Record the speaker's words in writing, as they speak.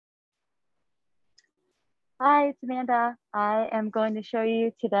Hi, it's Amanda. I am going to show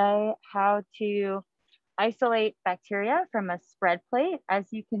you today how to isolate bacteria from a spread plate. As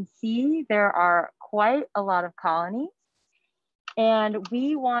you can see, there are quite a lot of colonies, and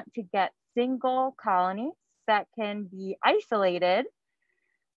we want to get single colonies that can be isolated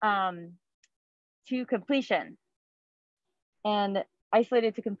to completion. And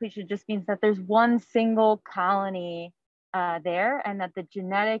isolated to completion just means that there's one single colony there, and that the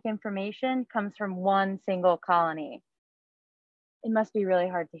genetic information comes from one single colony. It must be really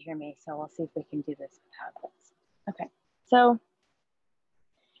hard to hear me, so we'll see if we can do this without this. Okay, so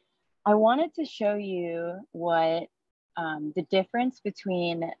I wanted to show you what the difference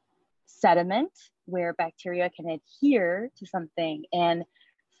between sediment, where bacteria can adhere to something, and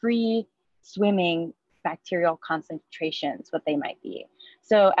free swimming bacterial concentrations, what they might be.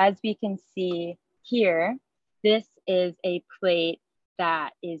 So as we can see here, this is a plate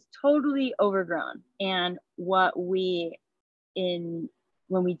that is totally overgrown. And what when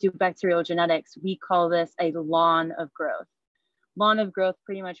we do bacterial genetics, we call this a lawn of growth. Lawn of growth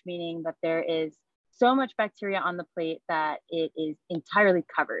pretty much meaning that there is so much bacteria on the plate that it is entirely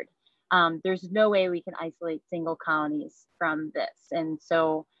covered. There's no way we can isolate single colonies from this. And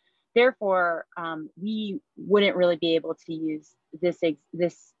so therefore, we wouldn't really be able to use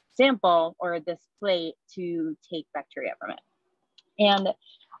this sample or this plate to take bacteria from it.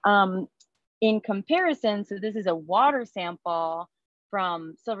 And in comparison, so this is a water sample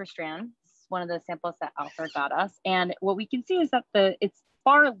from Silver Strand. This is one of the samples that Alfred got us. And what we can see is that it's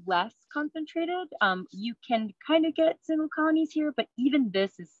far less concentrated. You can kind of get single colonies here, but even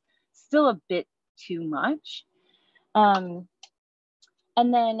this is still a bit too much. And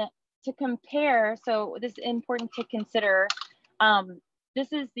then to compare, so this is important to consider.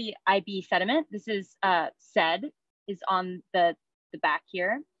 This is the IB sediment. This is SED is on the back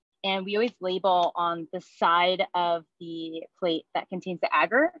here. And we always label on the side of the plate that contains the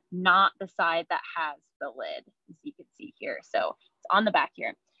agar, not the side that has the lid, as you can see here. So it's on the back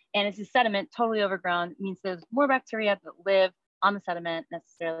here. And it's a sediment, totally overgrown. It means there's more bacteria that live on the sediment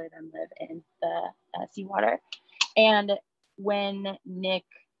necessarily than live in the seawater. And when Nick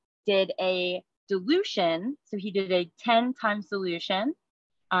did a dilution, so he did a 10 times dilution,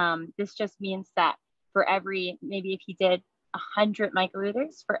 this just means that for every, maybe if he did 100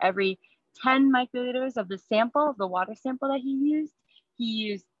 microliters, for every 10 microliters of the sample, of the water sample that he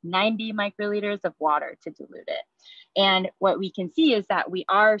used 90 microliters of water to dilute it. And what we can see is that we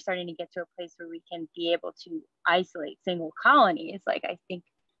are starting to get to a place where we can be able to isolate single colonies. Like I think,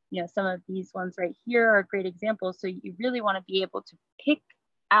 you know, some of these ones right here are great examples. So you really want to be able to pick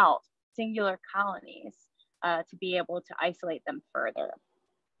out singular colonies to be able to isolate them further.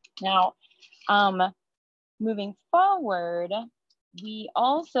 Now, moving forward, we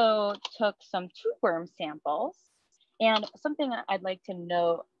also took some tube worm samples, and something I'd like to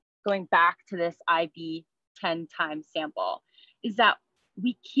note going back to this IB 10 times sample is that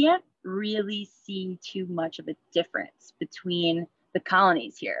we can't really see too much of a difference between the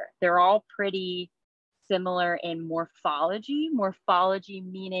colonies here. They're all pretty similar in morphology. Morphology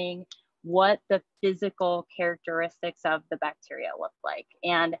meaning what the physical characteristics of the bacteria look like.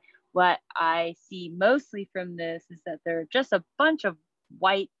 And what I see mostly from this is that there are just a bunch of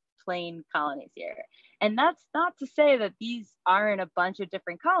white plain colonies here. And that's not to say that these aren't a bunch of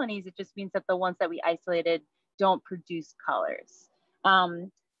different colonies. It just means that the ones that we isolated don't produce colors.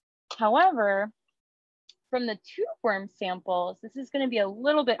 However, from the tube worm samples, this is going to be a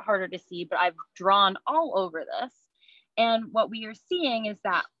little bit harder to see, but I've drawn all over this. And what we are seeing is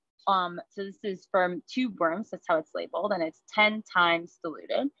that, so this is from tube worms, that's how it's labeled, and it's 10 times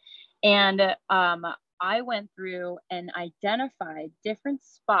diluted. And I went through and identified different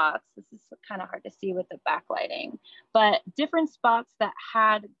spots. This is kind of hard to see with the backlighting, but different spots that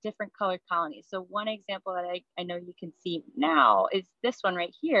had different colored colonies. So one example that I know you can see now is this one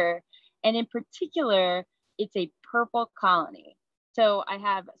right here. And in particular, it's a purple colony. So I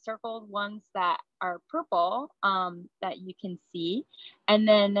have circled ones that are purple that you can see. And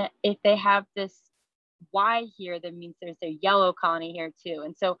then if they have this Y here, that means there's a yellow colony here too.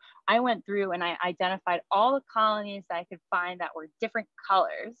 And so I went through and I identified all the colonies that I could find that were different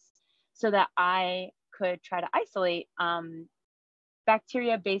colors so that I could try to isolate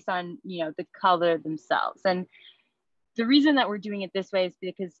bacteria based on, you know, the color themselves. And the reason that we're doing it this way is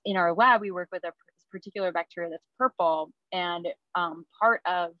because in our lab, we work with a particular bacteria that's purple. And part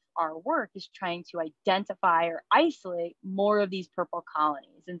of our work is trying to identify or isolate more of these purple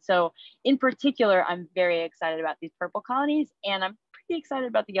colonies. And so in particular, I'm very excited about these purple colonies, and I'm pretty excited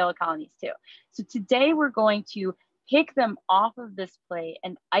about the yellow colonies too. So today we're going to pick them off of this plate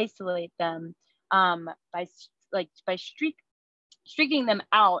and isolate them by streaking them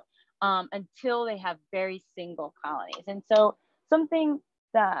out until they have very single colonies. And so something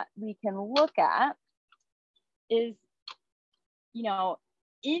that we can look at is, you know,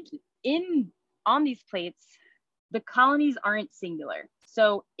 on these plates, the colonies aren't singular.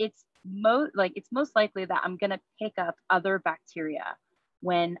 So it's most likely that I'm gonna pick up other bacteria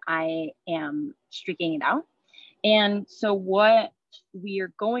when I am streaking it out. And so what we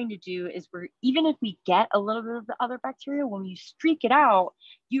are going to do is even if we get a little bit of the other bacteria, when you streak it out,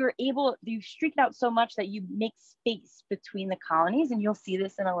 you streak it out so much that you make space between the colonies, and you'll see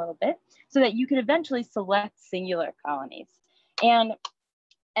this in a little bit, so that you can eventually select singular colonies. And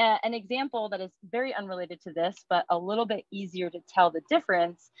an example that is very unrelated to this, but a little bit easier to tell the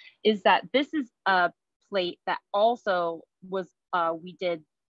difference, is that this is a plate that also was, we did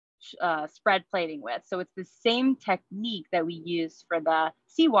spread plating with. So it's the same technique that we use for the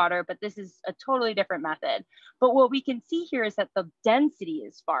seawater, but this is a totally different method. But what we can see here is that the density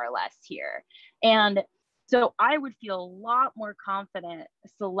is far less here. And so I would feel a lot more confident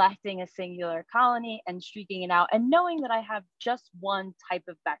selecting a singular colony and streaking it out, and knowing that I have just one type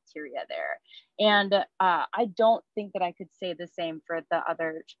of bacteria there. And I don't think that I could say the same for the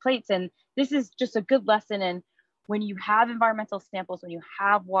other plates. And this is just a good lesson in, when you have environmental samples, when you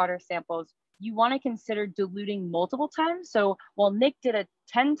have water samples, you want to consider diluting multiple times. So while Nick did a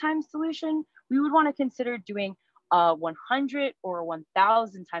 10 times solution, we would want to consider doing a 100 or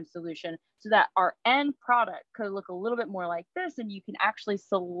 1,000 times solution, so that our end product could look a little bit more like this, and you can actually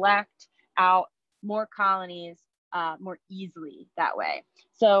select out more colonies more easily that way.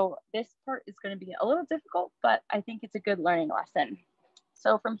 So this part is going to be a little difficult, but I think it's a good learning lesson.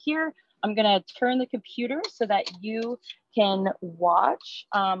 So from here, I'm gonna turn the computer so that you can watch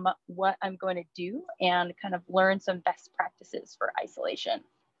what I'm going to do and kind of learn some best practices for isolation.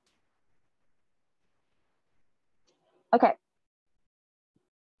 Okay,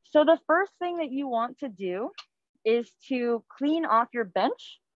 so the first thing that you want to do is to clean off your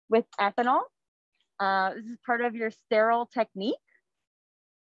bench with ethanol. This is part of your sterile technique.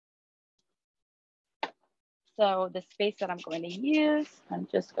 So the space that I'm going to use, I'm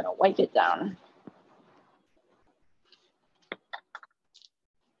just going to wipe it down.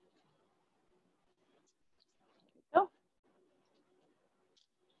 There we go.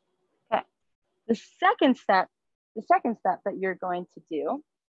 Okay. The second step that you're going to do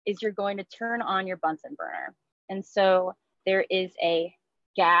is you're going to turn on your Bunsen burner. And so there is a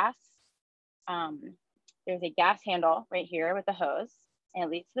gas, there's a gas handle right here with the hose, and it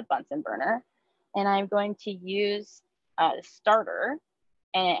leads to the Bunsen burner. And I'm going to use the starter,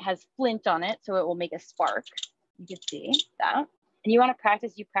 and it has flint on it, so it will make a spark. You can see that. And you want to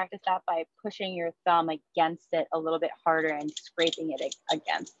practice that by pushing your thumb against it a little bit harder and scraping it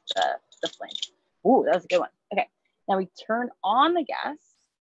against the flint. Ooh, that was a good one. Okay, now we turn on the gas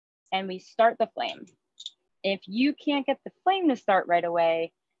and we start the flame. If you can't get the flame to start right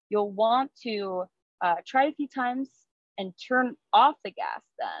away, you'll want to try a few times and turn off the gas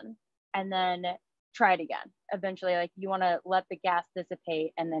and then try it again. Eventually, like, you want to let the gas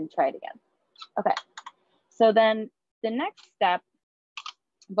dissipate and then try it again. Okay, so then the next step,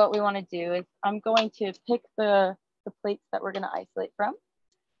 what we want to do is I'm going to pick the plates that we're going to isolate from.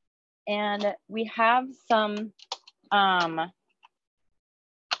 And we have some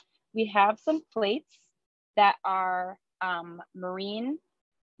plates that are marine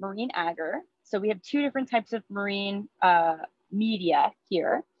agar. So we have two different types of marine media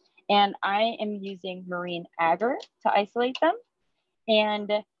here. And I am using marine agar to isolate them. And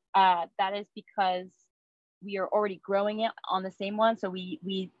that is because we are already growing it on the same one. So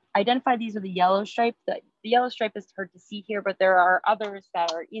we identify these with the yellow stripe. The yellow stripe is hard to see here, but there are others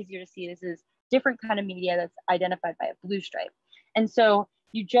that are easier to see. This is different kind of media that's identified by a blue stripe. And so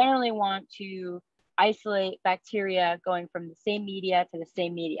you generally want to isolate bacteria going from the same media to the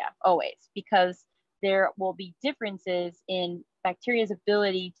same media always, because there will be differences in bacteria's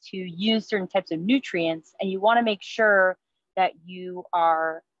ability to use certain types of nutrients, and you want to make sure that you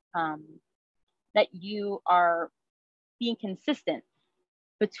are being consistent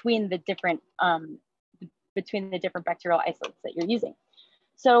between the different bacterial isolates that you're using.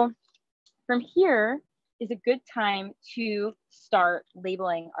 So from here is a good time to start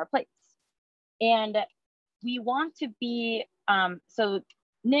labeling our plates. And we want to be, so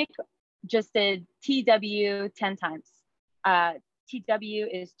Nick just did TW 10 times. TW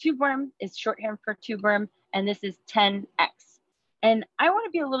is tube worm, is shorthand for tube worm, and this is 10X. And I want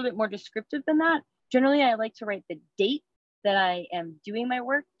to be a little bit more descriptive than that. Generally, I like to write the date that I am doing my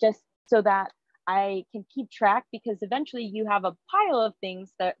work, just so that I can keep track, because eventually you have a pile of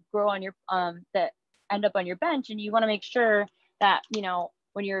things that grow on your, that end up on your bench, and you want to make sure that, you know,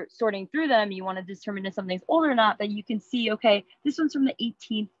 when you're sorting through them, you want to determine if something's old or not, that you can see, okay, this one's from the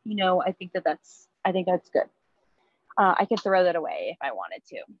 18th, you know, I think that's good. I could throw that away if I wanted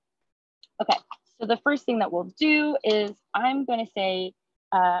to. Okay, so the first thing that we'll do is I'm going to say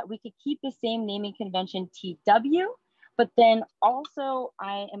we could keep the same naming convention TW, but then also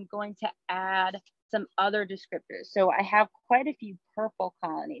I am going to add some other descriptors. So I have quite a few purple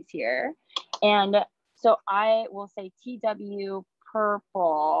colonies here. And so I will say TW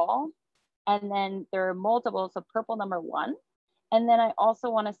purple, and then there are multiple, so purple number 1. And then I also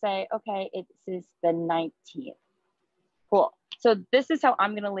want to say, okay, this is the 19th. Cool. So this is how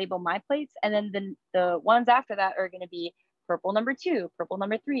I'm going to label my plates. And then the ones after that are going to be purple number 2, purple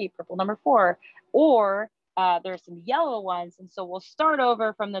number 3, purple number 4, or there's some yellow ones. And so we'll start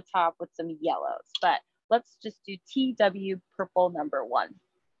over from the top with some yellows, but let's just do TW purple number 1.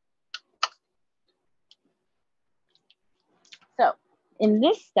 So in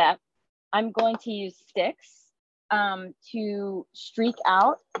this step, I'm going to use sticks to streak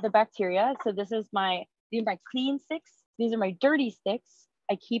out the bacteria. So these are my clean sticks. These are my dirty sticks.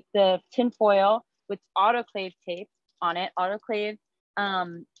 I keep the tin foil with autoclave tape on it. Autoclave,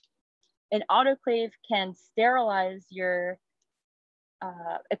 an autoclave can sterilize your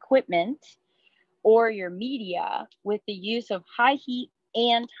equipment or your media with the use of high heat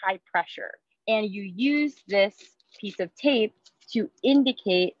and high pressure. And you use this piece of tape to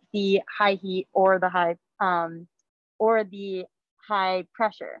indicate the high heat or the high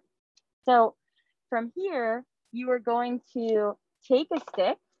pressure. So from here, you are going to take a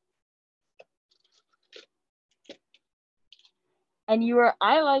stick, and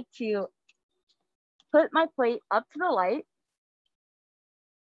I like to put my plate up to the light,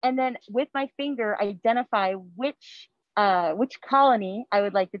 and then with my finger identify which colony I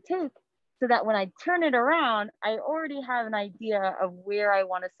would like to take, so that when I turn it around, I already have an idea of where I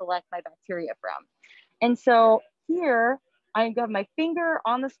want to select my bacteria from. And so here, I got my finger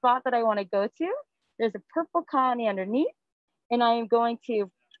on the spot that I want to go to. There's a purple colony underneath, and I am going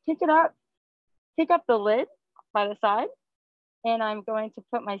to pick up the lid by the side, and I'm going to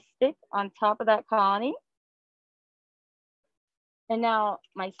put my stick on top of that colony. And now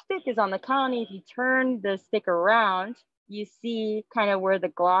my stick is on the colony. If you turn the stick around, you see kind of where the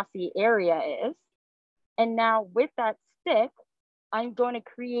glossy area is. And now with that stick, I'm going to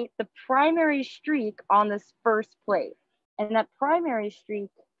create the primary streak on this first plate. And that primary streak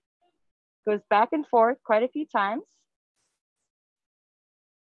goes back and forth quite a few times.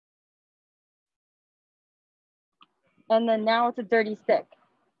 And then now it's a dirty stick.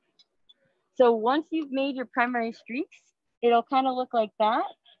 So once you've made your primary streaks, it'll kind of look like that.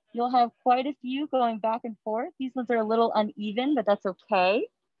 You'll have quite a few going back and forth. These ones are a little uneven, but that's okay.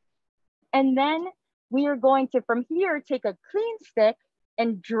 And then we are going to, from here, take a clean stick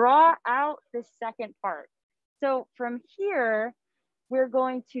and draw out the second part. So from here, we're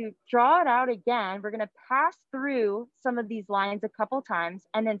going to draw it out again. We're going to pass through some of these lines a couple times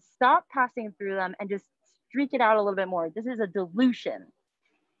and then stop passing through them and just streak it out a little bit more. This is a dilution.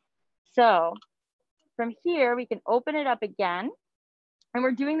 So from here, we can open it up again. And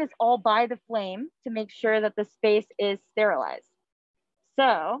we're doing this all by the flame to make sure that the space is sterilized.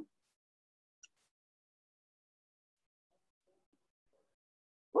 So,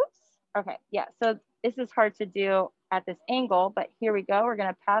 whoops, okay, yeah, so this is hard to do at this angle, but here we go. We're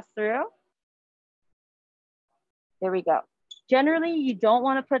gonna pass through. There we go. Generally, you don't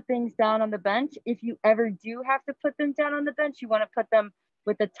wanna put things down on the bench. If you ever do have to put them down on the bench, you wanna put them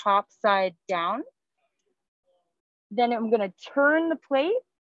with the top side down. Then I'm gonna turn the plate,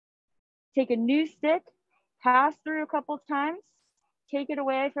 take a new stick, pass through a couple times, take it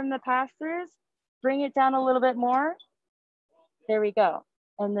away from the pass-throughs, bring it down a little bit more. There we go.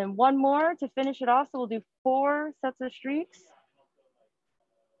 And then one more to finish it off. So we'll do 4 sets of streaks.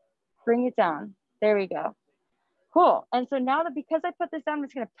 Bring it down. There we go. Cool. And so now that, because I put this down, I'm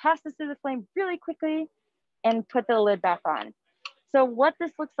just gonna pass this through the flame really quickly and put the lid back on. So what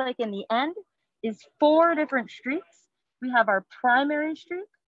this looks like in the end is 4 different streaks. We have our primary streak,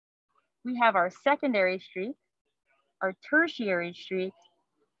 we have our secondary streak, our tertiary streak,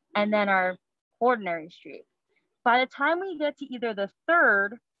 and then our ordinary streak. By the time we get to either the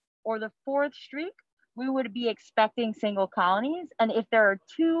 3rd or the 4th streak, we would be expecting single colonies. And if there are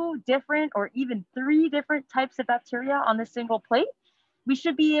 2 different or even 3 different types of bacteria on the single plate, we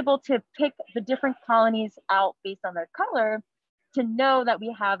should be able to pick the different colonies out based on their color to know that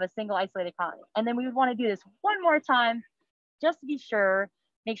we have a single isolated colony. And then we would want to do this one more time just to be sure.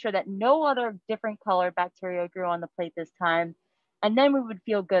 make sure that no other different colored bacteria grew on the plate this time, and then we would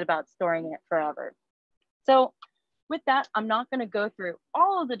feel good about storing it forever. So with that, I'm not going to go through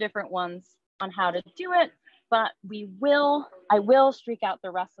all of the different ones on how to do it, but I will streak out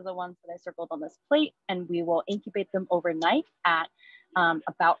the rest of the ones that I circled on this plate, and we will incubate them overnight at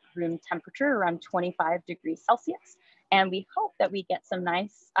about room temperature, around 25 degrees Celsius. And we hope that we get some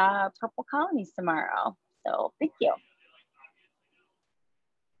nice purple colonies tomorrow. So thank you.